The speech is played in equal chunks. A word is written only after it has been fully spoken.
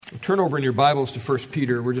Turn over in your Bibles to 1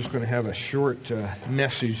 Peter. We're just going to have a short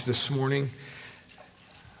message this morning.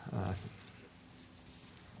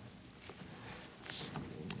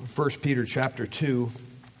 1 Peter chapter 2.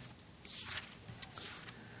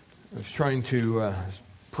 I was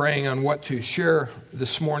praying on what to share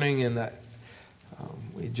this morning, and that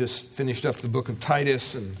we just finished up the book of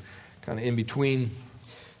Titus and kind of in between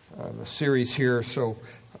the series here. So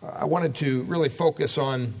I wanted to really focus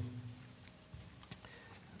on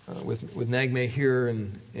with Nagme here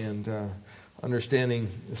and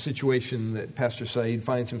understanding the situation that Pastor Saeed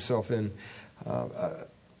finds himself in.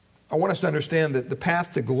 I want us to understand that the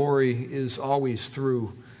path to glory is always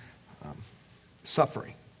through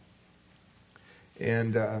suffering.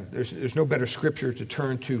 And there's no better scripture to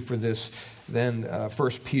turn to for this than 1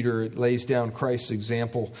 Peter. It lays down Christ's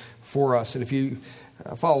example for us. And if you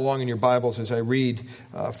follow along in your Bibles as I read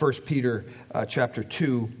 1 Peter chapter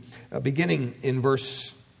 2, beginning in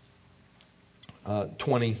verse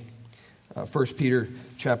 20, 1 Peter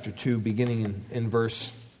chapter 2, beginning in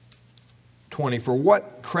verse 20. For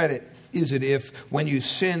what credit is it if, when you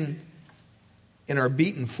sin and are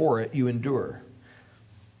beaten for it, you endure?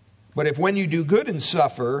 But if when you do good and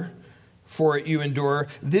suffer for it, you endure,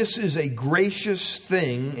 this is a gracious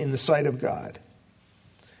thing in the sight of God.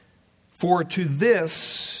 For to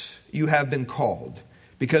this you have been called,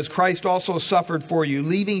 because Christ also suffered for you,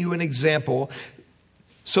 leaving you an example,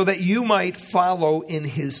 so that you might follow in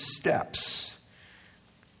his steps.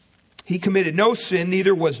 He committed no sin,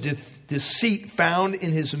 neither was deceit found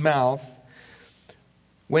in his mouth.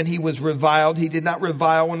 When he was reviled, he did not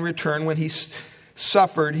revile in return. When he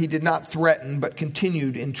suffered, he did not threaten, but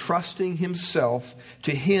continued entrusting himself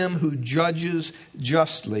to him who judges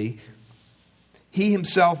justly. He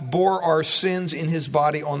himself bore our sins in his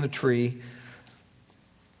body on the tree,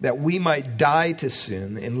 that we might die to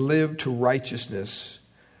sin and live to righteousness.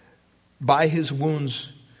 By his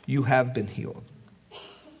wounds you have been healed.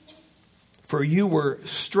 For you were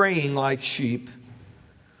straying like sheep,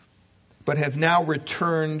 but have now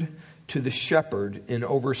returned to the shepherd and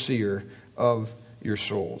overseer of your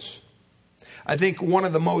souls. I think one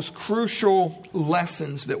of the most crucial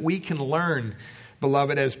lessons that we can learn,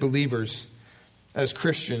 beloved, as believers, as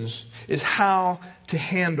Christians, is how to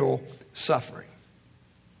handle suffering.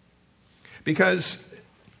 Because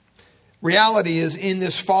reality is, in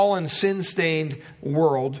this fallen, sin-stained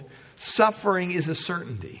world, suffering is a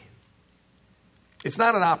certainty. It's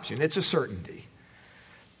not an option, it's a certainty.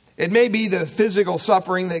 It may be the physical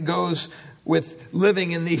suffering that goes with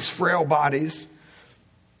living in these frail bodies,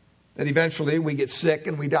 that eventually we get sick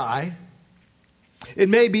and we die. It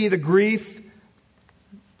may be the grief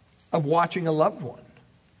of watching a loved one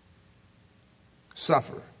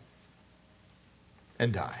suffer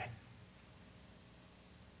and die.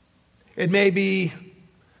 It may be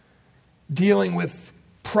dealing with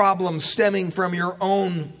problems stemming from your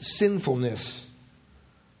own sinfulness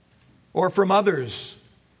or from others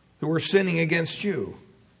who are sinning against you.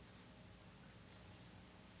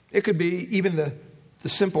 It could be even the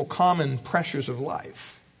simple common pressures of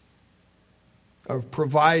life, of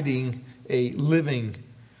providing a living,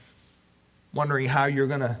 wondering how you're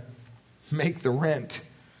going to make the rent,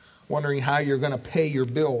 wondering how you're going to pay your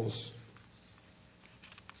bills.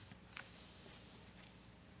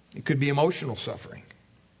 It could be emotional suffering,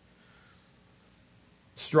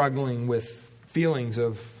 struggling with feelings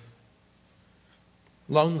of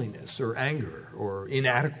loneliness or anger or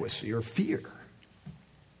inadequacy or fear.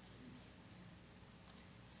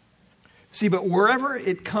 See, but wherever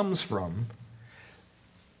it comes from,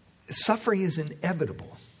 suffering is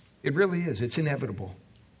inevitable. It really is. It's inevitable.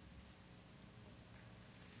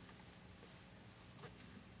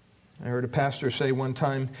 I heard a pastor say one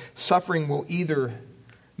time, suffering will either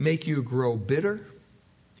make you grow bitter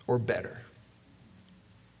or better.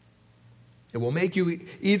 It will make you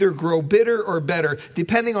either grow bitter or better,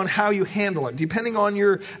 depending on how you handle it, depending on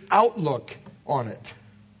your outlook on it.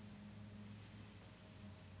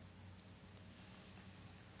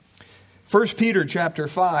 First Peter chapter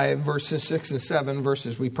 5, verses 6 and 7,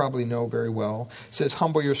 verses we probably know very well, says,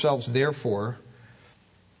 humble yourselves therefore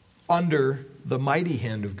under the mighty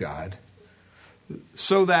hand of God,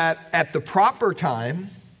 so that at the proper time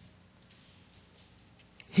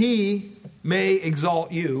he may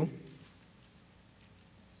exalt you,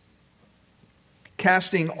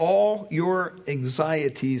 casting all your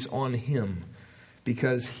anxieties on him,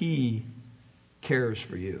 because he cares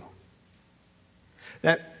for you.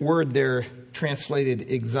 That word there, translated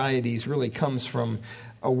anxieties, really comes from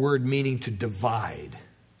a word meaning to divide.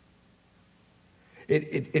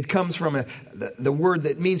 It comes from the word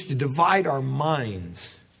that means to divide our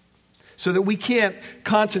minds. so that we can't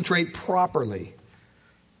concentrate properly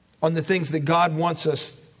on the things that God wants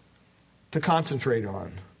us to concentrate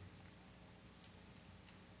on.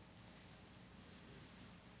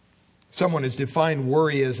 Someone has defined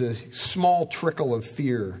worry as a small trickle of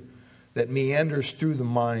fear that meanders through the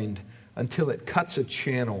mind until it cuts a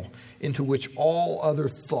channel into which all other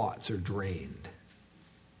thoughts are drained.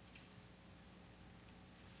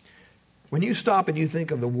 When you stop and you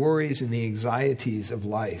think of the worries and the anxieties of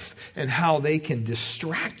life and how they can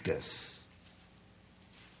distract us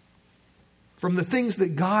from the things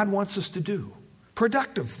that God wants us to do,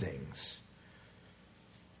 productive things,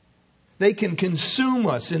 they can consume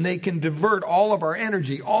us and they can divert all of our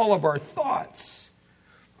energy, all of our thoughts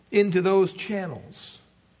into those channels.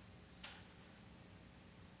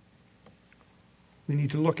 We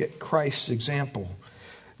need to look at Christ's example.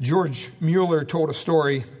 George Mueller told a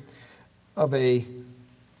story of a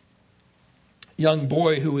young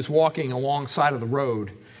boy who was walking alongside of the road,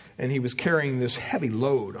 and he was carrying this heavy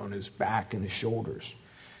load on his back and his shoulders.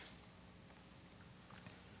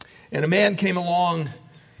 And a man came along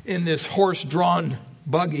in this horse-drawn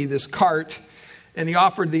buggy, this cart, and he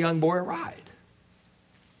offered the young boy a ride.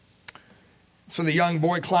 So the young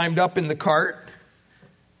boy climbed up in the cart,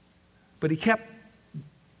 but he kept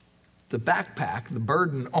the backpack, the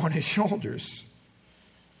burden, on his shoulders.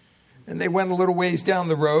 And they went a little ways down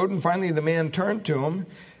the road, and finally the man turned to him,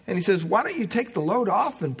 and he says, "Why don't you take the load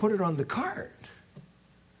off and put it on the cart?"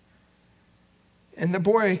 And the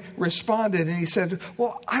boy responded, and he said,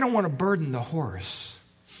 "Well, I don't want to burden the horse."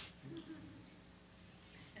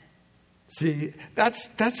 See,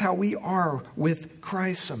 that's how we are with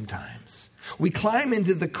Christ sometimes. We climb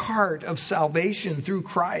into the cart of salvation through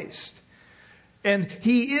Christ. And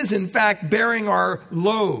He is, in fact, bearing our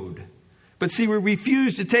load. But see, we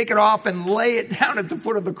refuse to take it off and lay it down at the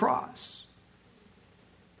foot of the cross.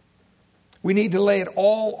 We need to lay it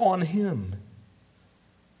all on Him.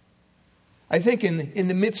 I think in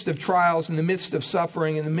the midst of trials, in the midst of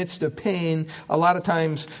suffering, in the midst of pain, a lot of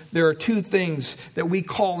times there are two things that we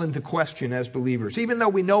call into question as believers. Even though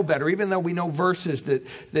we know better, even though we know verses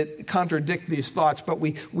that contradict these thoughts, but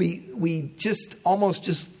we just almost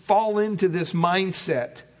just fall into this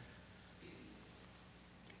mindset.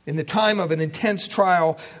 In the time of an intense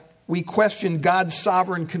trial, we question God's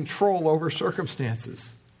sovereign control over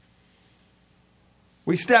circumstances.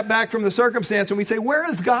 We step back from the circumstance and we say, where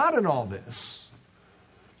is God in all this?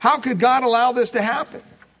 How could God allow this to happen?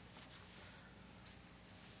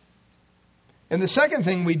 And the second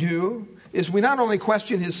thing we do is we not only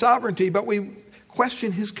question His sovereignty, but we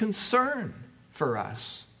question His concern for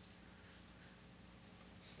us.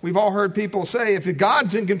 We've all heard people say, if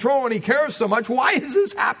God's in control and He cares so much, why is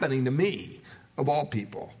this happening to me, of all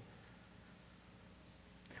people?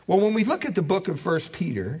 Well, when we look at the book of 1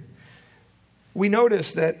 Peter, we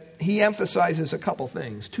notice that he emphasizes a couple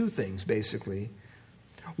things, two things basically.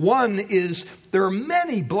 One is there are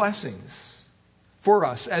many blessings for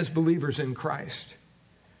us as believers in Christ.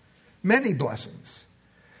 Many blessings.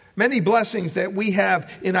 Many blessings that we have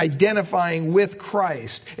in identifying with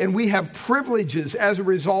Christ. And we have privileges as a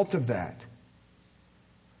result of that.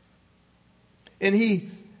 And he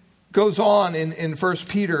goes on in 1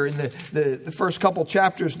 Peter, in the first couple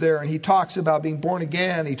chapters there, and he talks about being born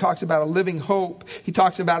again. He talks about a living hope. He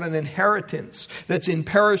talks about an inheritance that's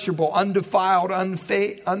imperishable, undefiled,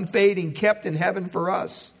 unfading, kept in heaven for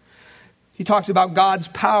us. He talks about God's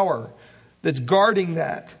power that's guarding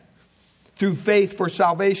that through faith for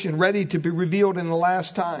salvation, ready to be revealed in the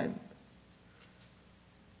last time.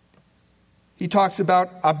 He talks about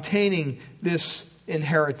obtaining this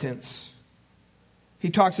inheritance. He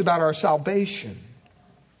talks about our salvation.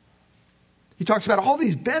 He talks about all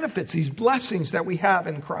these benefits, these blessings that we have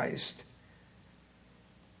in Christ.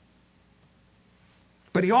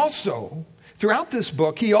 But he also, throughout this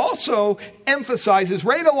book, he also emphasizes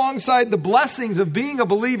right alongside the blessings of being a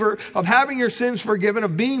believer, of having your sins forgiven,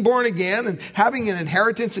 of being born again, and having an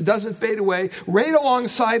inheritance that doesn't fade away. Right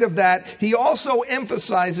alongside of that, he also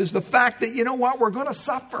emphasizes the fact that, you know what, we're going to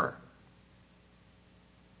suffer.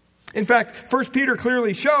 In fact, 1 Peter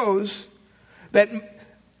clearly shows that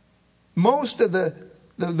most of the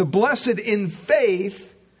blessed in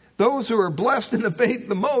faith, those who are blessed in the faith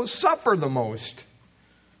the most, suffer the most.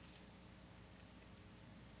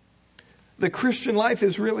 The Christian life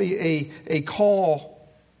is really a call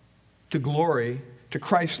to glory, to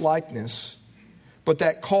Christ's likeness, but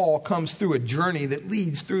that call comes through a journey that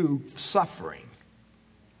leads through suffering.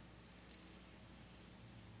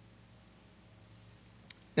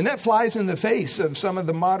 And that flies in the face of some of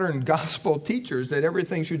the modern gospel teachers that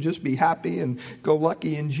everything should just be happy and go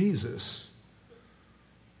lucky in Jesus.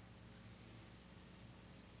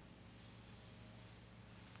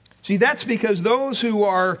 See, that's because those who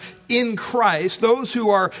are in Christ, those who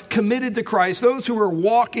are committed to Christ, those who are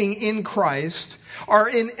walking in Christ, are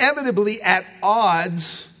inevitably at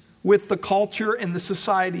odds with the culture and the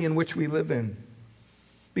society in which we live in.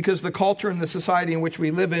 Because the culture and the society in which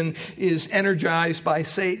we live in is energized by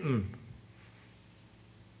Satan.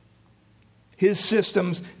 His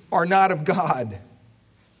systems are not of God.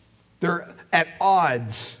 They're at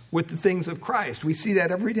odds with the things of Christ. We see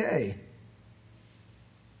that every day.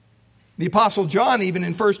 The Apostle John, even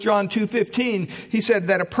in 1 John 2:15, he said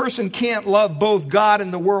that a person can't love both God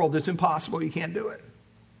and the world. It's impossible. You can't do it.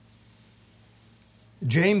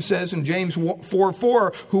 James says in James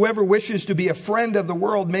 4:4, whoever wishes to be a friend of the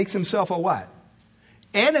world makes himself a what?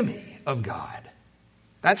 Enemy of God.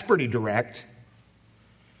 That's pretty direct.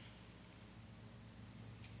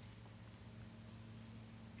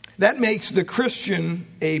 That makes the Christian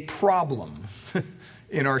a problem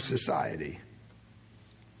in our society.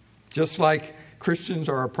 Just like Christians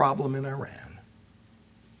are a problem in Iran.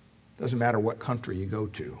 Doesn't matter what country you go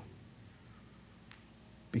to.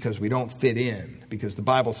 Because we don't fit in. Because the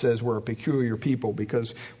Bible says we're a peculiar people.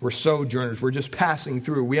 Because we're sojourners. We're just passing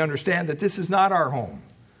through. We understand that this is not our home.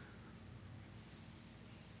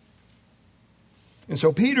 And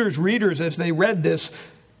so Peter's readers, as they read this,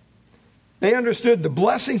 they understood the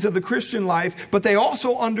blessings of the Christian life, but they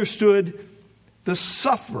also understood the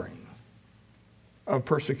suffering of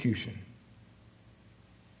persecution.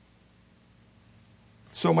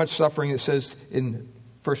 So much suffering, it says in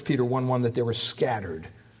 1 Peter 1:1 that they were scattered.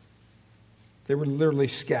 They were literally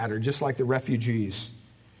scattered, just like the refugees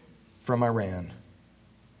from Iran.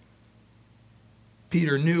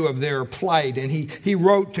 Peter knew of their plight, and he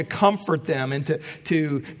wrote to comfort them and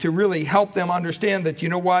to really help them understand that, you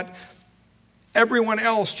know what? Everyone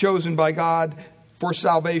else chosen by God for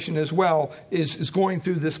salvation as well is going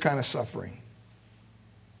through this kind of suffering.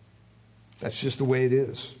 That's just the way it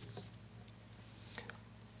is.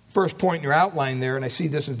 First point in your outline there, and I see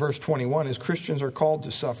this in verse 21, is Christians are called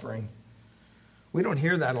to suffering. We don't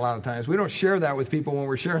hear that a lot of times. We don't share that with people when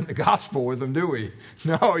we're sharing the gospel with them, do we?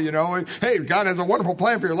 No, hey, God has a wonderful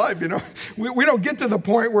plan for your life, We don't get to the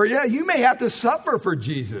point where, you may have to suffer for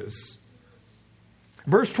Jesus.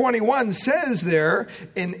 Verse 21 says there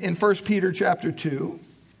in 1 Peter chapter 2,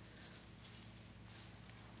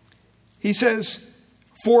 he says,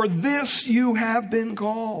 for this you have been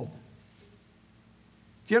called.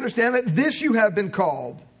 Do you understand that? This you have been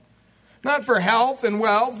called. Not for health and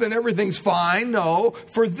wealth and everything's fine. No,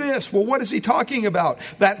 for this. Well, what is he talking about?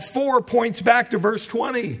 That 4 points back to verse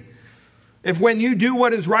 20. If when you do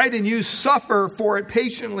what is right and you suffer for it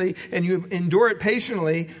patiently and you endure it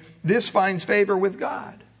patiently, this finds favor with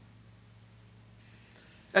God.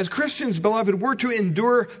 As Christians, beloved, we're to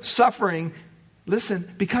endure suffering,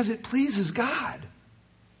 listen, because it pleases God.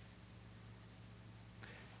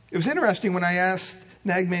 It was interesting when I asked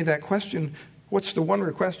Nagme that question, what's the one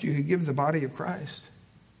request you could give the body of Christ?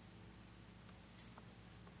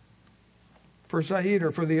 For Saeed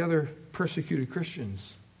or for the other persecuted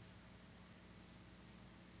Christians?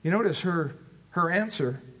 You notice her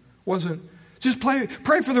answer wasn't, just pray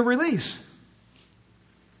for the release.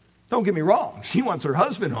 Don't get me wrong. She wants her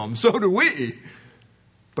husband home. So do we.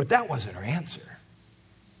 But that wasn't her answer.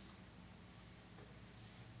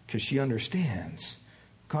 Because she understands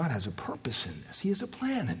God has a purpose in this. He has a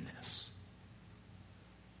plan in this.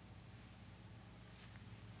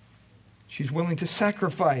 She's willing to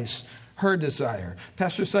sacrifice her desire.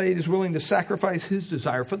 Pastor Saeed is willing to sacrifice his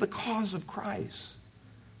desire for the cause of Christ.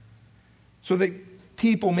 So that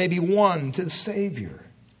people may be won to the Savior.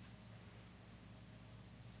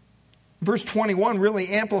 Verse 21 really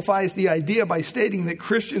amplifies the idea by stating that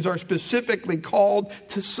Christians are specifically called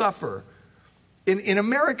to suffer. In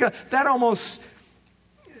America, that almost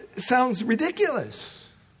sounds ridiculous.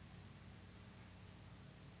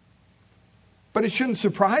 But it shouldn't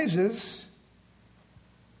surprise us.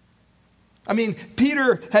 I mean,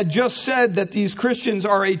 Peter had just said that these Christians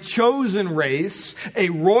are a chosen race, a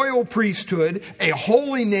royal priesthood, a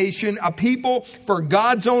holy nation, a people for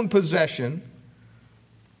God's own possession,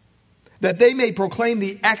 that they may proclaim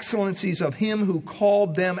the excellencies of him who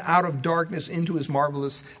called them out of darkness into his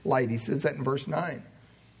marvelous light. He says that in verse 9.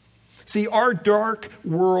 See, our dark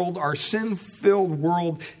world, our sin-filled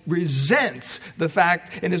world resents the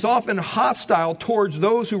fact and is often hostile towards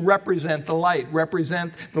those who represent the light,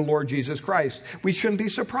 represent the Lord Jesus Christ. We shouldn't be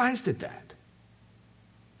surprised at that.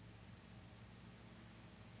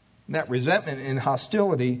 That resentment and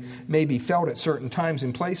hostility may be felt at certain times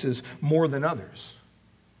and places more than others.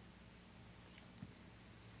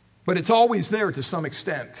 But it's always there to some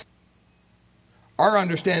extent. Our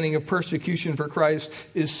understanding of persecution for Christ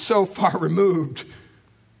is so far removed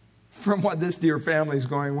from what this dear family is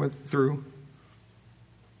going through.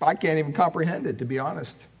 I can't even comprehend it, to be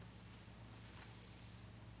honest.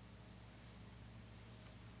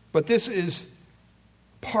 But this is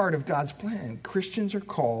part of God's plan. Christians are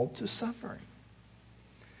called to suffering.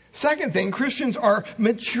 Second thing, Christians are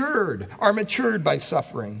matured by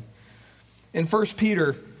suffering. In 1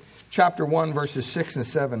 Peter chapter 1, verses 6 and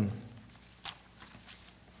 7,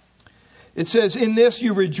 it says, "In this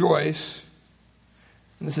you rejoice."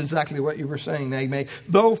 And this is exactly what you were saying, Nagme.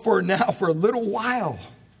 "Though for a little while,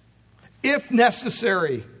 if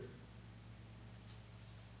necessary,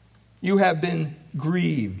 you have been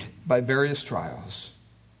grieved by various trials,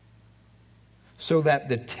 so that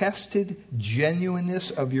the tested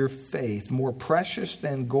genuineness of your faith, more precious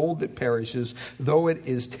than gold that perishes, though it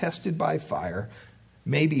is tested by fire,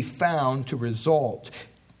 may be found to result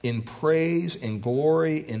in praise and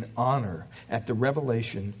glory and honor at the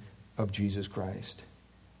revelation of Jesus Christ."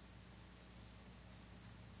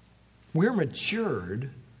 We're matured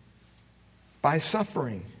by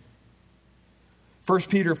suffering. 1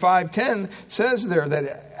 Peter 5:10 says there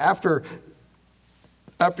that after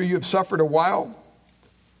you have suffered a while,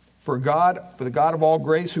 for the God of all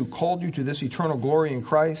grace, who called you to this eternal glory in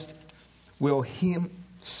Christ, will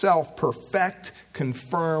himself perfect,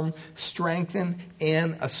 confirm, strengthen,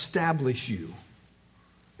 and establish you.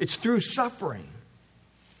 It's through suffering.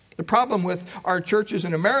 The problem with our churches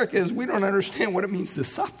in America is we don't understand what it means to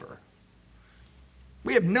suffer.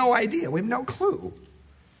 We have no idea. We have no clue.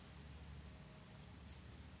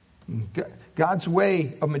 God's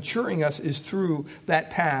way of maturing us is through that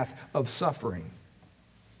path of suffering.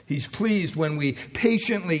 He's pleased when we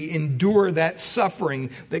patiently endure that suffering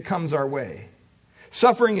that comes our way.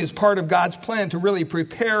 Suffering is part of God's plan to really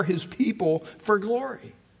prepare His people for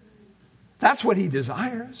glory. That's what He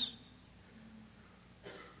desires.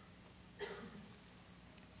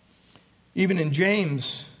 Even in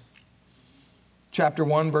James chapter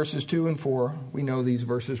 1, verses 2 and 4, we know these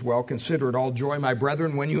verses well. "Consider it all joy, my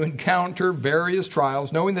brethren, when you encounter various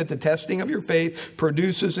trials, knowing that the testing of your faith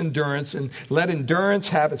produces endurance, and let endurance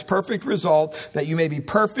have its perfect result, that you may be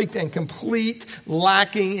perfect and complete,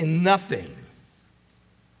 lacking in nothing."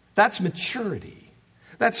 That's maturity.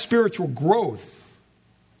 That's spiritual growth.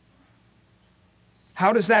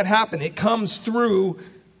 How does that happen? It comes through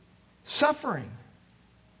suffering.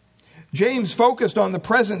 James focused on the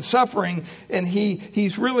present suffering, and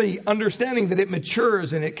he's really understanding that it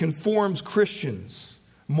matures and it conforms Christians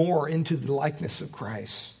more into the likeness of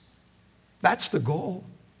Christ. That's the goal.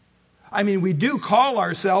 I mean, we do call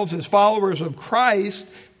ourselves, as followers of Christ,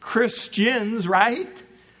 Christians, right?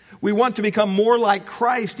 We want to become more like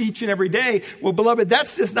Christ each and every day. Well, beloved,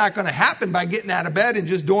 that's just not going to happen by getting out of bed and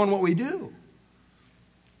just doing what we do.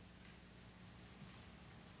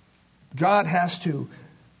 God has to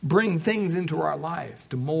bring things into our life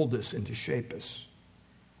to mold us and to shape us.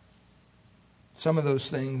 Some of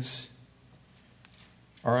those things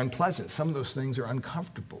are unpleasant. Some of those things are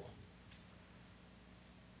uncomfortable.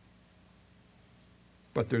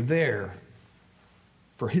 But they're there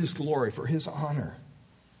for His glory, for His honor.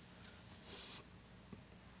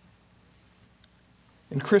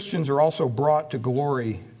 And Christians are also brought to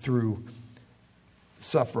glory through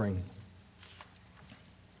suffering.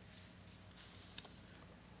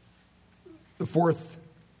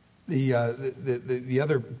 The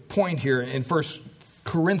other point here in 1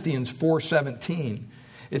 Corinthians 4:17,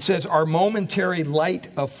 it says, "Our momentary light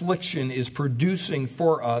affliction is producing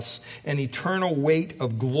for us an eternal weight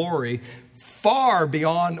of glory far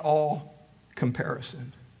beyond all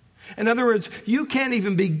comparison." In other words, you can't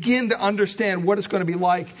even begin to understand what it's going to be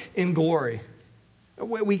like in glory.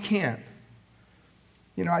 We can't.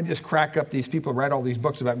 You know, I just crack up these people who write all these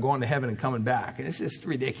books about going to heaven and coming back. And it's just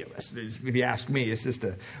ridiculous. If you ask me, it's just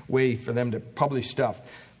a way for them to publish stuff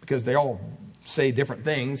because they all say different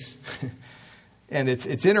things. And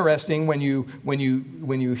it's interesting when you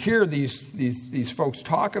hear these folks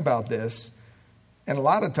talk about this, and a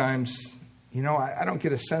lot of times, you know, I don't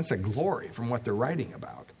get a sense of glory from what they're writing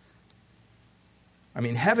about. I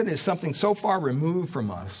mean, heaven is something so far removed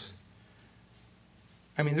from us.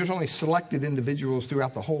 I mean, there's only selected individuals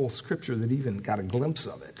throughout the whole Scripture that even got a glimpse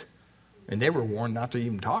of it. And they were warned not to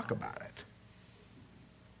even talk about it.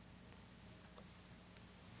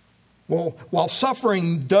 Well, while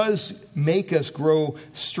suffering does make us grow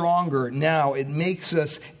stronger now, it makes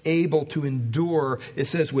us able to endure, it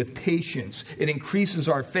says, with patience. It increases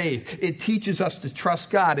our faith. It teaches us to trust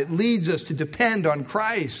God. It leads us to depend on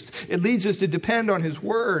Christ. It leads us to depend on His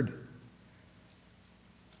Word.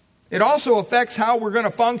 It also affects how we're going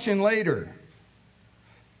to function later.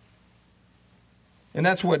 And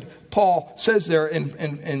that's what Paul says there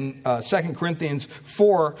in 2 Corinthians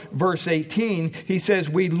 4, verse 18. He says,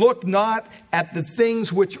 we look not at the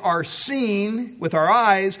things which are seen with our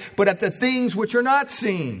eyes, but at the things which are not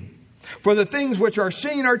seen. For the things which are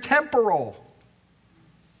seen are temporal,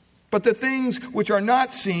 but the things which are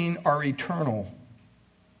not seen are eternal.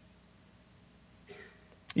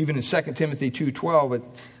 Even in 2 Timothy 2:12,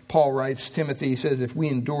 Paul writes, Timothy says, if we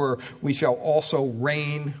endure, we shall also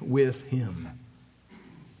reign with him.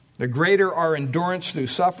 The greater our endurance through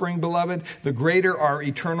suffering, beloved, the greater our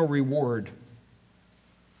eternal reward.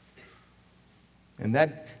 And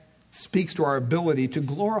that speaks to our ability to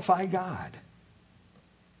glorify God.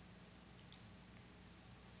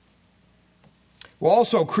 Well,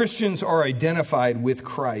 also, Christians are identified with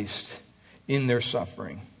Christ in their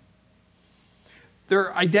suffering.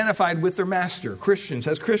 They're identified with their master.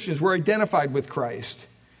 As Christians, we're identified with Christ.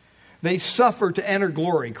 They suffer to enter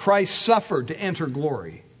glory. Christ suffered to enter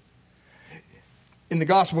glory. In the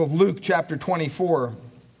Gospel of Luke, chapter 24,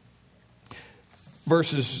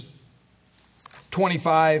 verses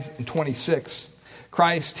 25 and 26,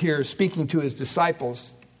 Christ here is speaking to his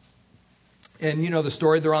disciples. And you know the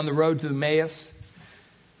story, they're on the road to Emmaus.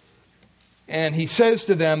 And he says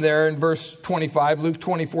to them there in verse 25, Luke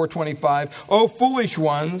 24:25, O foolish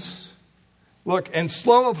ones, look, and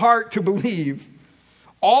slow of heart to believe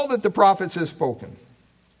all that the prophets have spoken.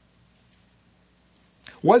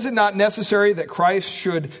 Was it not necessary that Christ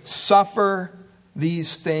should suffer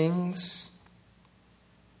these things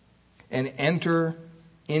and enter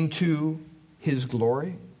into his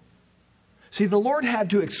glory? See, the Lord had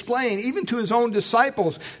to explain, even to his own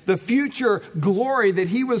disciples, the future glory that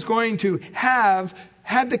he was going to have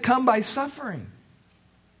had to come by suffering.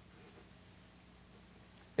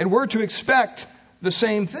 And we're to expect the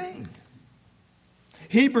same thing.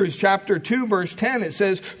 Hebrews chapter 2, verse 10, it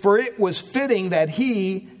says, for it was fitting that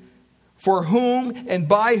he, for whom and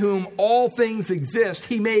by whom all things exist,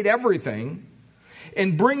 he made everything,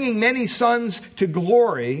 in bringing many sons to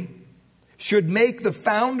glory, should make the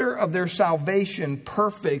founder of their salvation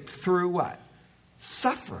perfect through what?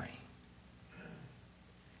 Suffering.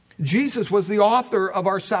 Jesus was the author of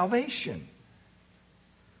our salvation.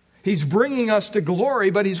 He's bringing us to glory,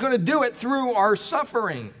 but he's going to do it through our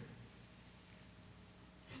suffering.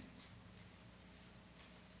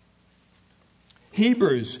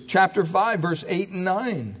 Hebrews chapter 5, verse 8 and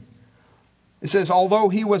 9. It says, although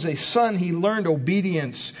he was a son, he learned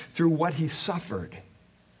obedience through what he suffered.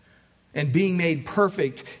 And being made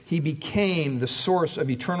perfect, he became the source of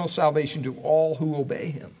eternal salvation to all who obey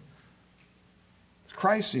him. It's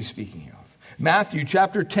Christ he's speaking of. Matthew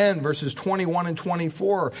chapter 10, verses 21 and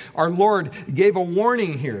 24. Our Lord gave a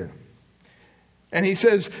warning here. And he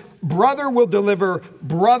says, brother will deliver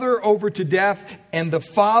brother over to death, and the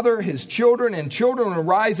father his children, and children will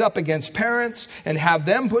rise up against parents and have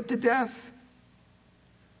them put to death.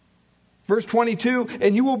 Verse 22,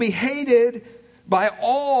 and you will be hated by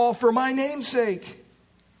all for my name's sake.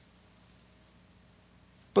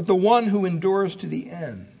 But the one who endures to the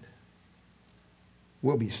end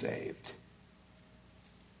will be saved.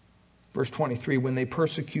 Verse 23, when they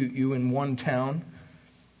persecute you in one town,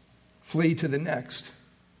 flee to the next.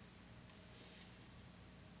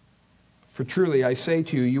 For truly I say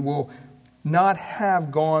to you, you will not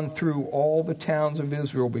have gone through all the towns of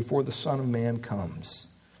Israel before the Son of Man comes.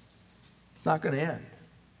 It's not going to end.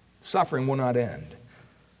 Suffering will not end.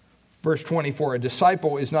 Verse 24, a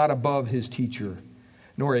disciple is not above his teacher,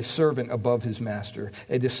 nor a servant above his master.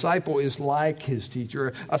 A disciple is like his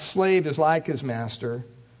teacher. A slave is like his master.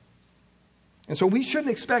 And so we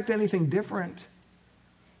shouldn't expect anything different.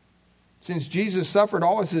 Since Jesus suffered,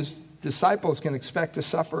 all of his disciples can expect to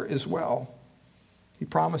suffer as well. He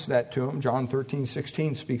promised that to them. John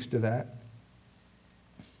 13:16 speaks to that.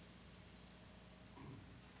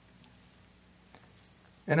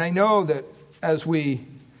 And I know that as we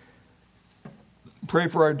pray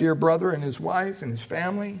for our dear brother and his wife and his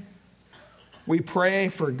family, we pray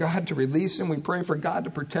for God to release him. We pray for God to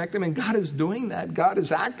protect him. And God is doing that. God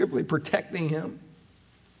is actively protecting him.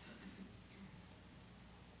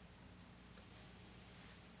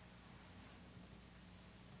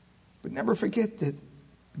 But never forget that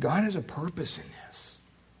God has a purpose in this.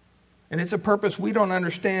 And it's a purpose we don't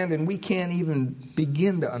understand and we can't even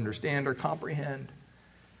begin to understand or comprehend.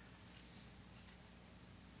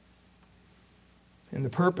 And the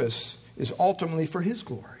purpose is ultimately for his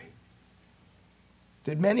glory,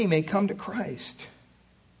 that many may come to Christ.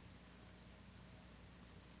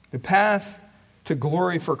 The path to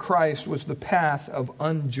glory for Christ was the path of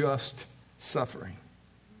unjust suffering.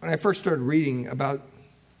 When I first started reading about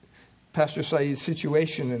Pastor Saeed's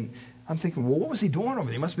situation, and I'm thinking, well, what was he doing over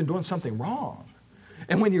there? He must have been doing something wrong.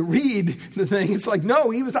 And when you read the thing, it's like, no,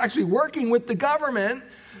 he was actually working with the government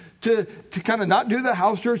to kind of not do the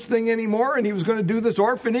house church thing anymore, and he was going to do this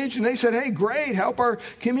orphanage, and they said, hey, great, help our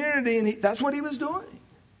community, and that's what he was doing.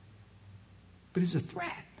 But it's a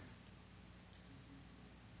threat.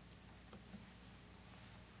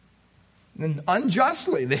 And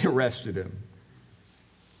unjustly, they arrested him.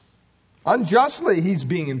 Unjustly, he's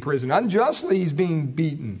being imprisoned. Unjustly, he's being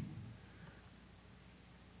beaten.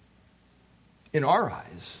 In our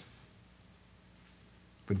eyes.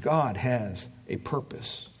 But God has a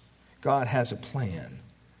purpose. God has a plan.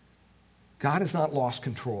 God has not lost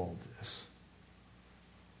control of this.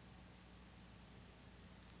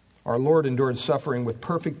 Our Lord endured suffering with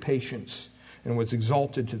perfect patience and was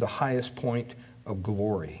exalted to the highest point of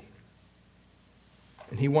glory.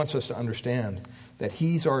 And he wants us to understand that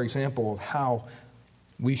he's our example of how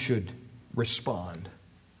we should respond.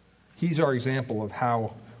 He's our example of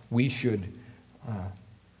how we should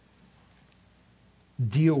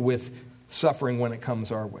deal with suffering when it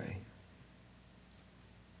comes our way.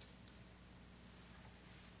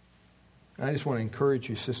 I just want to encourage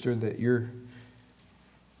you, sister, that you're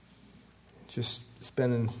just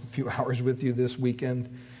spending a few hours with you this weekend.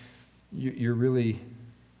 You're really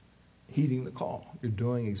heeding the call. You're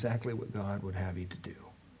doing exactly what God would have you to do.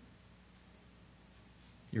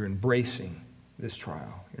 You're embracing this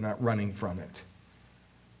trial. You're not running from it.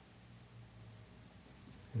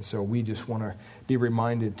 And so we just want to be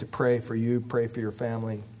reminded to pray for you, pray for your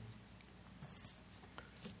family.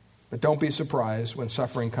 But don't be surprised when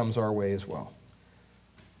suffering comes our way as well.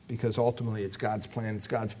 Because ultimately it's God's plan, it's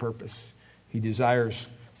God's purpose. He desires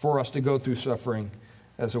for us to go through suffering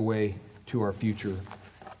as a way to our future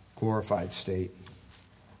glorified state.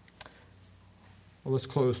 Well, let's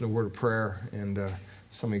close in a word of prayer, and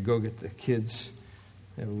somebody go get the kids.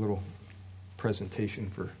 They have a little presentation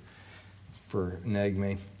for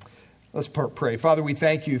Nagme. Let's pray. Father, we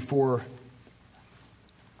thank you for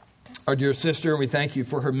our dear sister. We thank you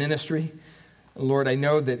for her ministry. Lord, I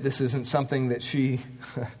know that this isn't something that she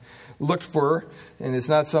looked for, and it's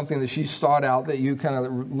not something that she sought out, that you kind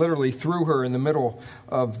of literally threw her in the middle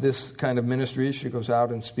of this kind of ministry. She goes out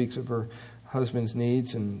and speaks of her husband's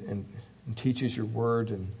needs and teaches your word.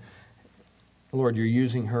 And Lord, you're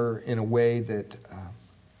using her in a way that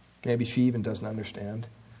maybe she even doesn't understand.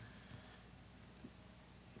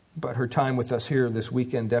 But her time with us here this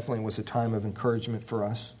weekend definitely was a time of encouragement for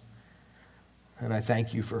us. And I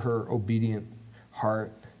thank you for her obedient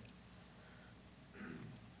heart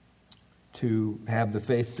to have the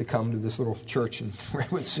faith to come to this little church in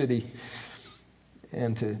Redwood City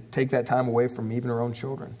and to take that time away from even her own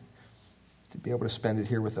children, to be able to spend it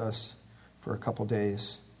here with us for a couple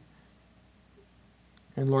days.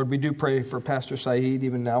 And Lord, we do pray for Pastor Saeed.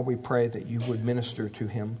 Even now we pray that you would minister to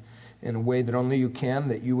him in a way that only you can,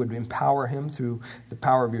 that you would empower him through the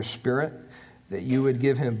power of your Spirit, that you would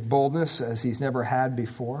give him boldness as he's never had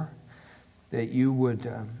before, that you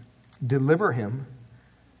would deliver him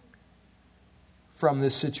from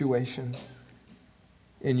this situation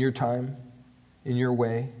in your time, in your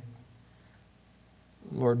way.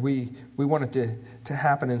 Lord, we want it to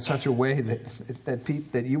happen in such a way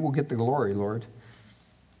that you will get the glory, Lord.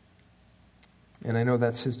 And I know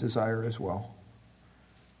that's his desire as well.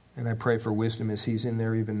 And I pray for wisdom as he's in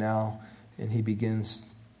there even now, and he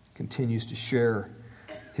continues to share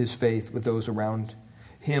his faith with those around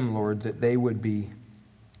him, Lord, that they would be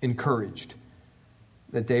encouraged,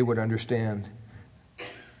 that they would understand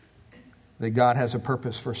that God has a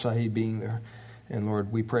purpose for Saeed being there. And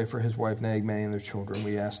Lord, we pray for his wife Nagme and their children.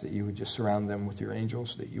 We ask that you would just surround them with your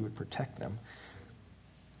angels, that you would protect them,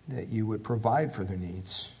 that you would provide for their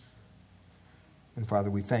needs. And Father,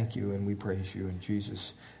 we thank you and we praise you in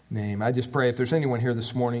Jesus' name. I just pray if there's anyone here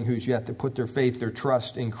this morning who's yet to put their faith, their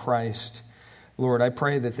trust in Christ, Lord, I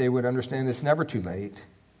pray that they would understand it's never too late.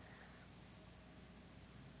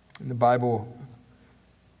 In the Bible,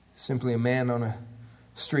 simply a man on a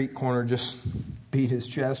street corner just beat his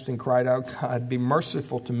chest and cried out, God, be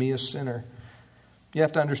merciful to me, a sinner. You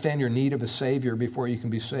have to understand your need of a Savior before you can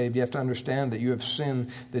be saved. You have to understand that you have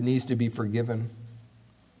sin that needs to be forgiven.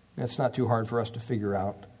 That's not too hard for us to figure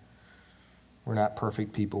out. We're not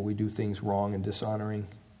perfect people. We do things wrong and dishonoring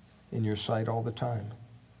in your sight all the time.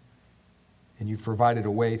 And you've provided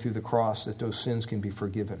a way through the cross that those sins can be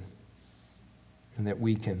forgiven and that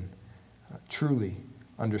we can truly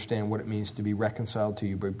understand what it means to be reconciled to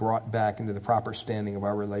you, be brought back into the proper standing of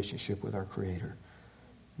our relationship with our Creator.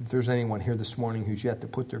 If there's anyone here this morning who's yet to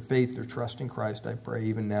put their faith, their trust in Christ, I pray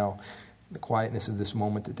even now, in the quietness of this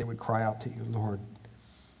moment, that they would cry out to you, Lord,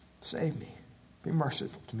 save me. Be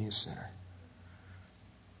merciful to me, a sinner.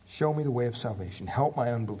 Show me the way of salvation. Help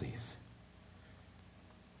my unbelief.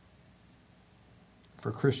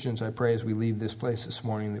 For Christians, I pray as we leave this place this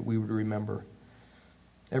morning that we would remember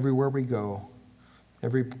everywhere we go,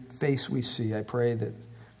 every face we see, I pray that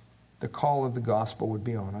the call of the gospel would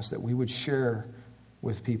be on us, that we would share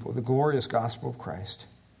with people the glorious gospel of Christ,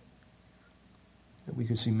 that we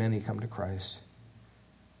could see many come to Christ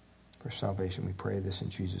for salvation. We pray this in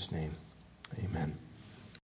Jesus' name. Amen.